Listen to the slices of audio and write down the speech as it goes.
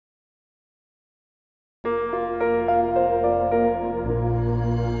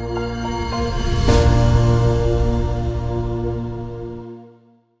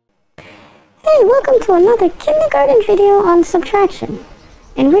to another kindergarten video on subtraction,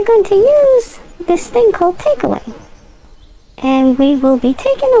 and we're going to use this thing called takeaway. And we will be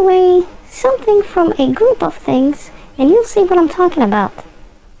taking away something from a group of things, and you'll see what I'm talking about.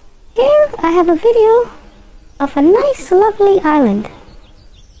 Here I have a video of a nice lovely island.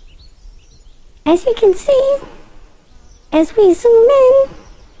 As you can see, as we zoom in,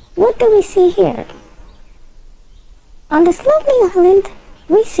 what do we see here? On this lovely island,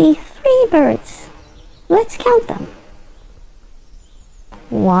 we see 3 birds. Let's count them.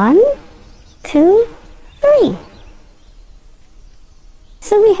 1, 2, 3.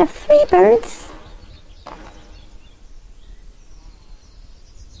 So we have 3 birds.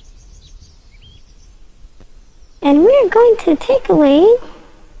 And we're going to take away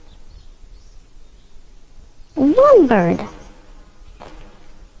 1 bird.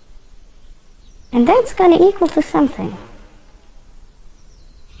 And that's going to equal to something.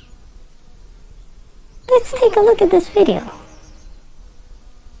 Let's take a look at this video.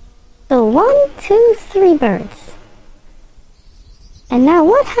 So 1, 2, 3 birds. And now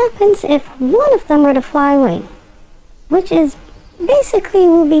what happens if one of them were to fly away? Which is basically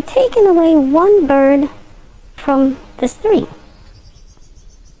we'll be taking away 1 bird from this 3.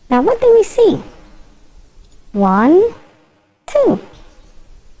 Now what do we see? 1, 2.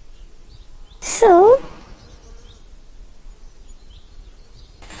 So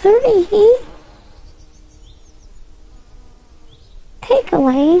 3 take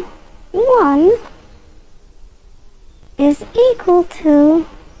away 1 is equal to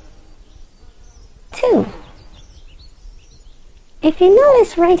 2. If you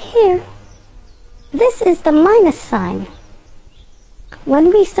notice right here, this is the minus sign.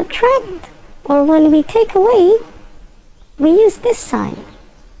 When we subtract or when we take away, we use this sign.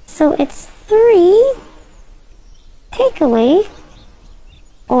 So it's 3 take away,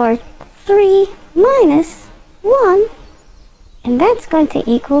 or 3 minus 1, and that's going to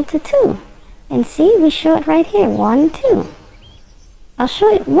equal to 2. And see, we show it right here, 1, 2. I'll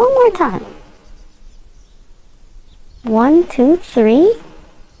show it one more time. 1, 2, 3.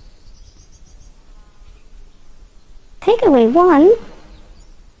 Take away 1,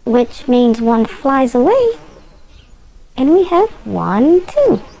 which means 1 flies away, and we have 1,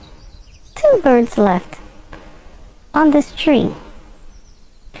 2. 2 birds left on this tree.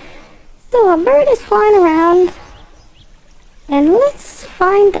 So a bird is flying around, and let's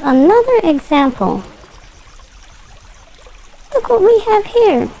find another example. Look what we have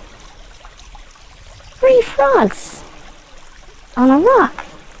here. 3 frogs on a rock.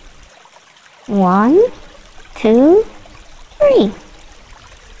 1, 2, 3.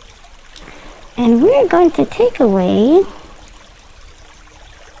 And we're going to take away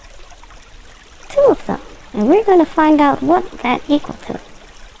 2 of them. And we're going to find out what that equals to.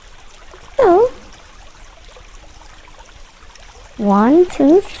 So 1,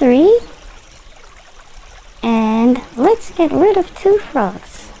 2, 3. And let's get rid of 2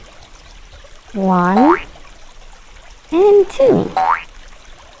 frogs. 1 and 2.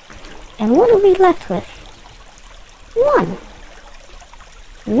 And what are we left with? 1.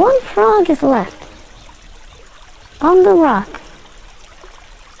 1 frog is left on the rock.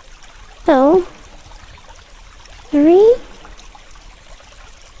 So 3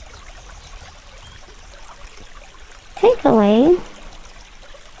 take away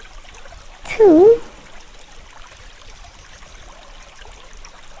 2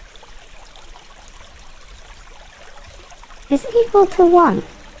 is equal to 1.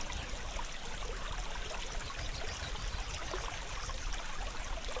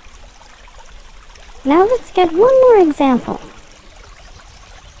 Now let's get one more example.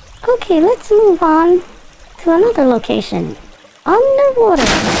 Okay, let's move on to another location. Underwater.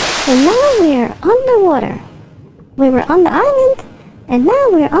 So now we're underwater. We were on the island, and now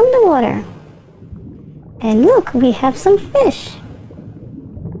we're underwater. And look, we have some fish.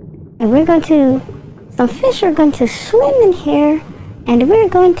 And some fish are going to swim in here, and we're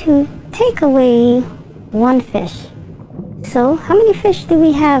going to take away 1 fish. So how many fish do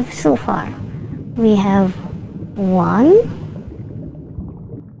we have so far? We have 1,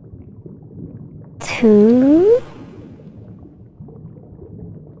 2,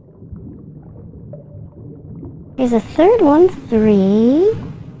 here's a third one, 3,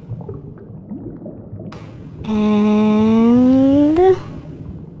 and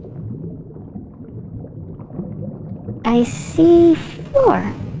I see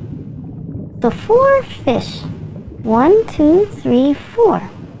 4. So 4 fish. 1, 2, 3, 4.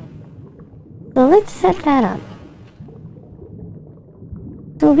 So let's set that up.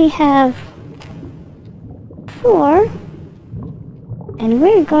 So we have 4, and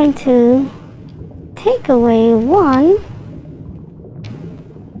we're going to take away 1,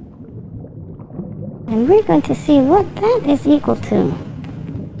 and we're going to see what that is equal to.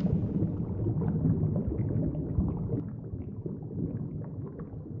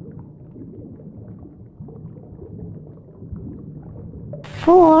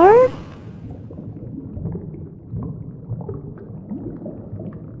 Four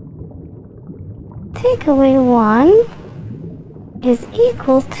take away 1 is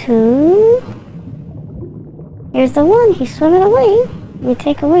equal to, here's the 1, he's swimming away. We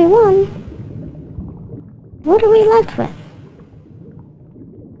take away 1. What are we left with?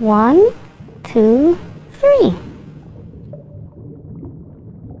 1, 2, 3.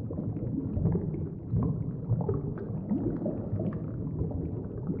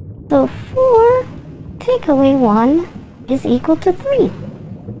 So 4 take away 1 is equal to 3.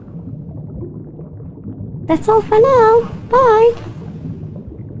 That's all for now. Bye.